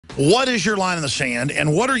What is your line in the sand,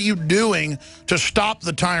 and what are you doing to stop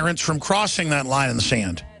the tyrants from crossing that line in the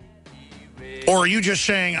sand? Or are you just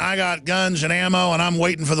saying, I got guns and ammo and I'm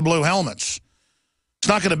waiting for the blue helmets? It's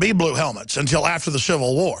not going to be blue helmets until after the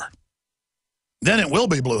Civil War. Then it will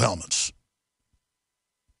be blue helmets.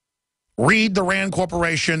 Read the Rand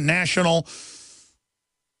Corporation National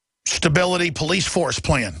Stability Police Force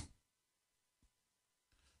Plan.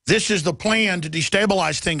 This is the plan to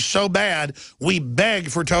destabilize things so bad, we beg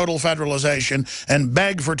for total federalization and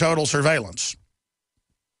beg for total surveillance.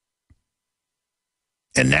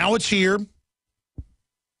 And now it's here.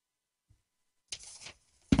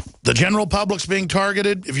 The general public's being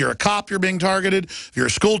targeted. If you're a cop, you're being targeted. If you're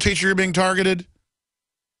a school teacher, you're being targeted.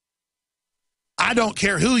 I don't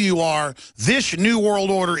care who you are. This new world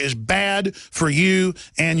order is bad for you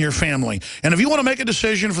and your family. And if you want to make a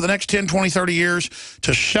decision for the next 10, 20, 30 years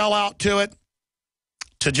to shell out to it,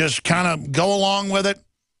 to just kind of go along with it,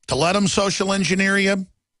 to let them social engineer you,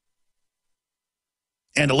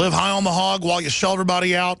 and to live high on the hog while you sell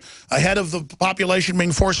everybody out ahead of the population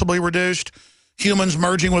being forcibly reduced, humans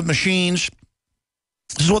merging with machines.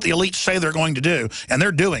 This is what the elites say they're going to do, and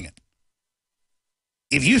they're doing it.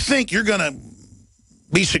 If you think you're going to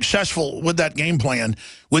be successful with that game plan,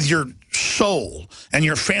 with your soul and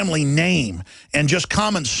your family name and just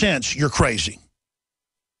common sense, you're crazy.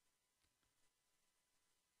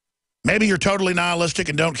 Maybe you're totally nihilistic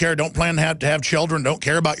and don't care, don't plan to have children, don't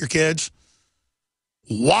care about your kids.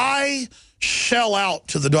 Why sell out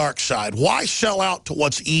to the dark side? Why sell out to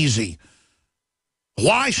what's easy?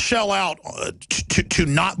 Why sell out to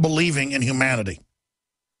not believing in humanity?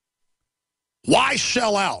 Why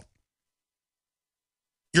sell out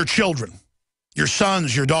your children, your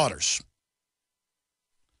sons, your daughters?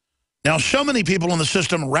 Now, so many people in the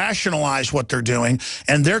system rationalize what they're doing,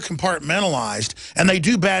 and they're compartmentalized, and they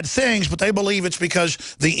do bad things, but they believe it's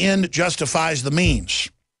because the end justifies the means.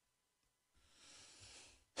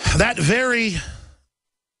 That very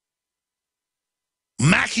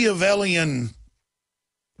Machiavellian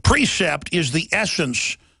precept is the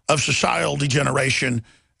essence of societal degeneration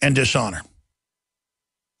and dishonor.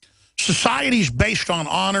 Societies based on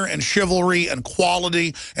honor and chivalry and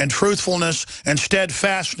quality and truthfulness and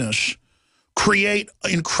steadfastness create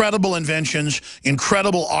incredible inventions,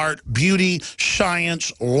 incredible art, beauty,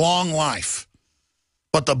 science, long life.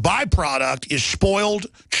 But the byproduct is spoiled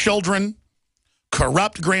children,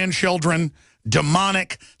 corrupt grandchildren,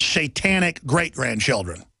 demonic, satanic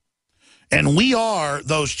great-grandchildren. And we are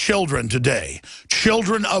those children today,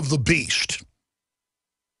 children of the beast.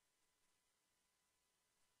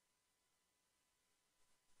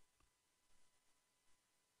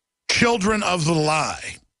 Children of the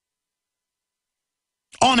lie,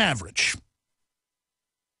 on average.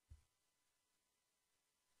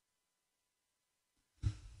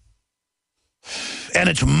 And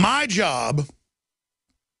it's my job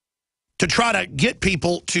to try to get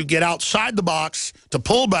people to get outside the box, to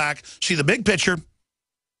pull back, see the big picture,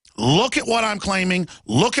 look at what I'm claiming,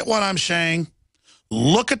 look at what I'm saying,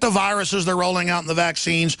 look at the viruses they're rolling out in the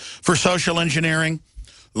vaccines for social engineering,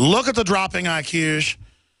 look at the dropping IQs,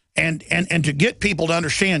 and to get people to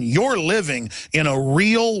understand you're living in a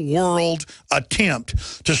real-world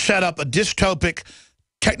attempt to set up a dystopic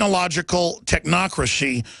technological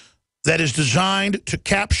technocracy that is designed to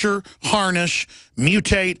capture, harness,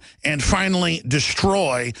 mutate, and finally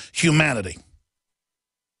destroy humanity.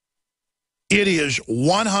 It is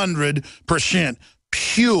 100%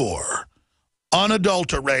 pure,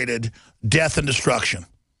 unadulterated death and destruction.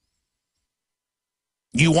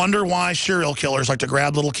 You wonder why serial killers like to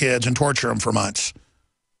grab little kids and torture them for months.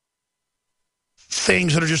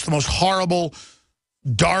 Things that are just the most horrible,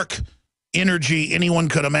 dark energy anyone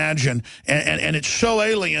could imagine. And it's so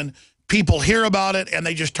alien, people hear about it and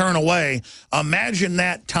they just turn away. Imagine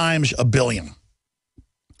that times a billion.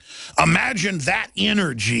 Imagine that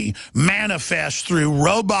energy manifests through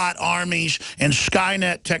robot armies and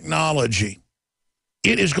Skynet technology.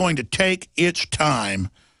 It is going to take its time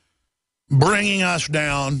bringing us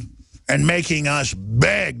down and making us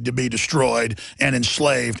beg to be destroyed and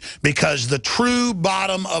enslaved, because the true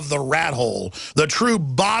bottom of the rat hole, the true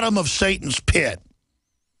bottom of Satan's pit,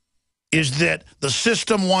 is that the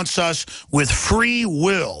system wants us with free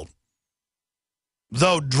will,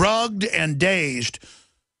 though drugged and dazed,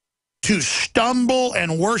 to stumble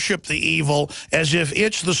and worship the evil as if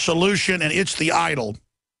it's the solution and it's the idol,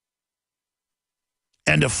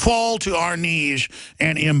 and to fall to our knees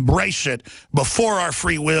and embrace it before our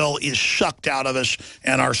free will is sucked out of us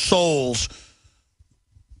and our souls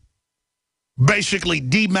basically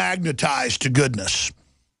demagnetized to goodness.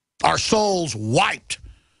 Our souls wiped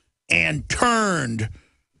and turned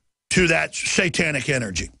to that satanic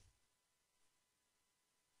energy.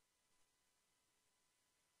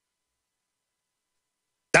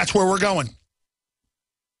 That's where we're going.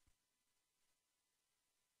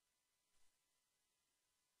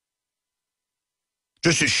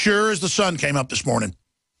 Just as sure as the sun came up this morning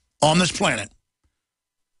on this planet.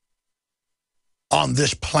 On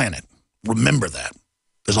this planet. Remember that.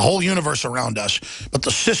 There's a whole universe around us, but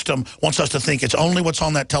the system wants us to think it's only what's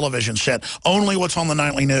on that television set, only what's on the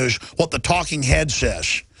nightly news, what the talking head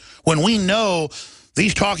says. When we know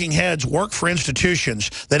these talking heads work for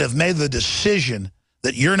institutions that have made the decision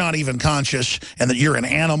that you're not even conscious and that you're an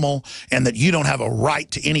animal and that you don't have a right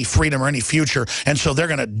to any freedom or any future. And so they're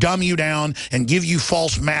going to dumb you down and give you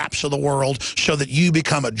false maps of the world so that you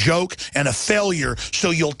become a joke and a failure.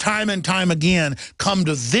 So you'll time and time again come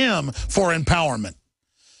to them for empowerment.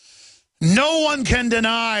 No one can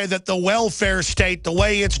deny that the welfare state, the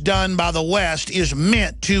way it's done by the West, is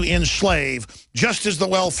meant to enslave, just as the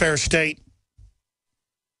welfare state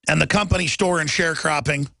and the company store and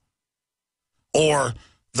sharecropping, or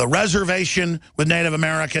the reservation with Native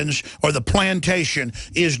Americans, or the plantation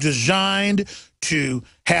is designed to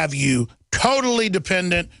have you totally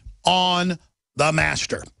dependent on the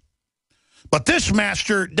master. But this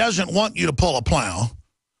master doesn't want you to pull a plow,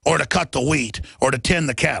 or to cut the wheat, or to tend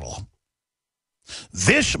the cattle.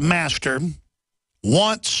 This master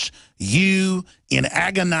wants you in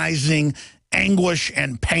agonizing anguish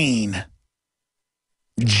and pain,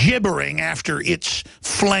 gibbering after its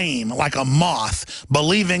flame like a moth,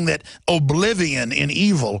 believing that oblivion in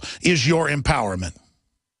evil is your empowerment.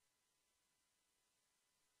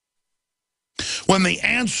 When the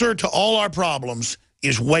answer to all our problems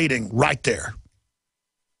is waiting right there.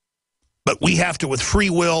 But we have to, with free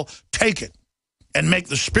will, take it and make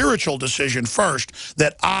the spiritual decision first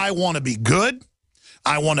that I want to be good,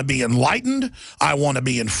 I want to be enlightened, I want to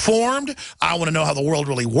be informed, I want to know how the world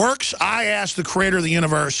really works. I ask the creator of the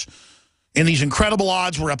universe, in these incredible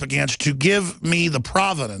odds we're up against, to give me the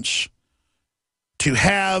providence to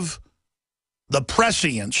have the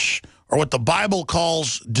prescience, or what the Bible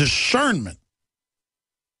calls discernment,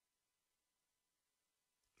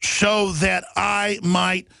 so that I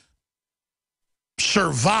might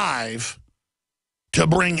survive to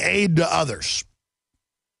bring aid to others.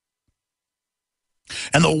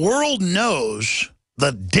 And the world knows,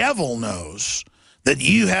 the devil knows, that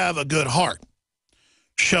you have a good heart.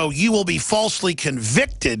 So you will be falsely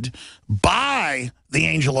convicted by the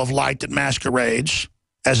angel of light that masquerades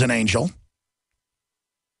as an angel,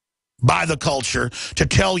 by the culture, to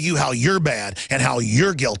tell you how you're bad and how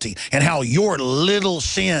you're guilty and how your little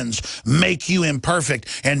sins make you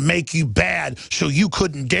imperfect and make you bad, so you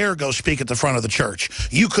couldn't dare go speak at the front of the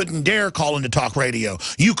church. You couldn't dare call into talk radio.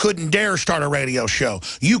 You couldn't dare start a radio show.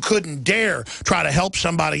 You couldn't dare try to help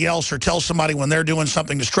somebody else or tell somebody when they're doing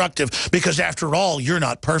something destructive, because after all, you're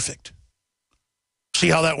not perfect. See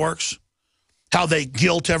how that works? How they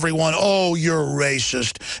guilt everyone. Oh, you're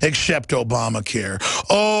racist, except Obamacare.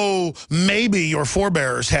 Oh, maybe your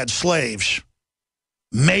forebears had slaves.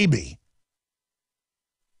 Maybe.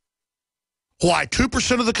 Why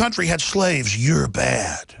 2% of the country had slaves? You're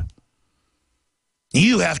bad.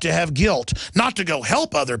 You have to have guilt, not to go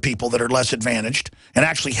help other people that are less advantaged and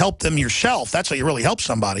actually help them yourself. That's how you really help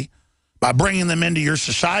somebody, by bringing them into your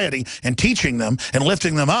society and teaching them and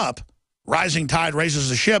lifting them up. Rising tide raises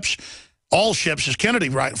the ships. All ships, as Kennedy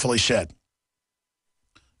rightfully said.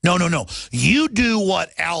 No, no, no. You do what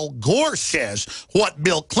Al Gore says, what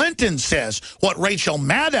Bill Clinton says, what Rachel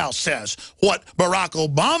Maddow says, what Barack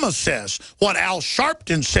Obama says, what Al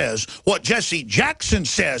Sharpton says, what Jesse Jackson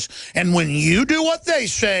says. And when you do what they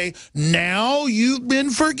say, now you've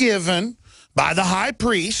been forgiven by the high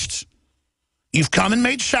priest. You've come and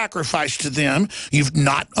made sacrifice to them. You've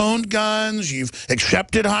not owned guns. You've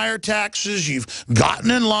accepted higher taxes. You've gotten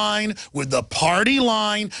in line with the party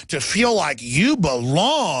line to feel like you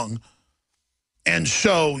belong. And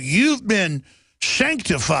so you've been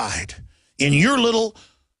sanctified in your little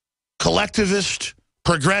collectivist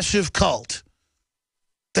progressive cult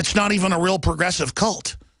that's not even a real progressive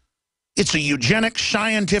cult. It's a eugenic,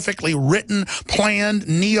 scientifically written, planned,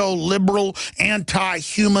 neoliberal,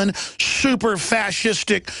 anti-human,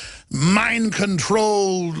 super-fascistic,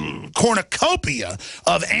 mind-controlled cornucopia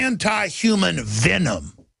of anti-human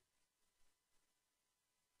venom.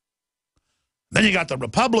 Then you got the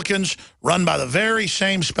Republicans, run by the very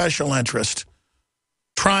same special interest,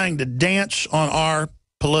 trying to dance on our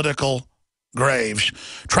political graves,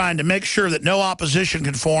 trying to make sure that no opposition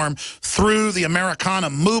can form through the Americana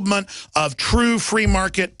movement of true free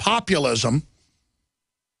market populism,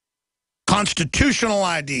 constitutional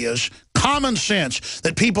ideas, common sense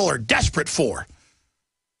that people are desperate for.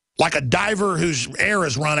 Like a diver whose air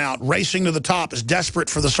has run out, racing to the top, is desperate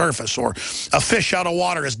for the surface, or a fish out of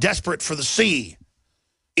water is desperate for the sea.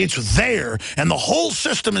 It's there, and the whole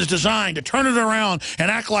system is designed to turn it around and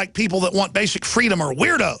act like people that want basic freedom are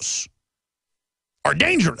weirdos, are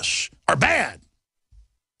dangerous, are bad.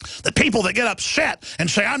 The people that get upset and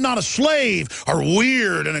say, I'm not a slave, are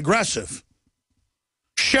weird and aggressive.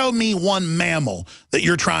 Show me one mammal that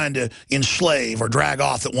you're trying to enslave or drag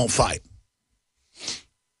off that won't fight.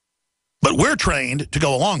 But we're trained to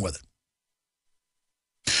go along with it.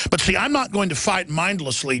 But see, I'm not going to fight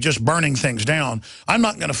mindlessly just burning things down. I'm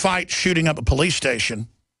not going to fight shooting up a police station.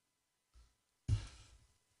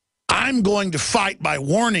 I'm going to fight by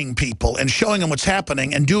warning people and showing them what's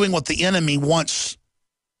happening and doing what the enemy wants.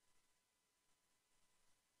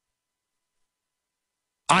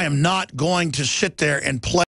 I am not going to sit there and play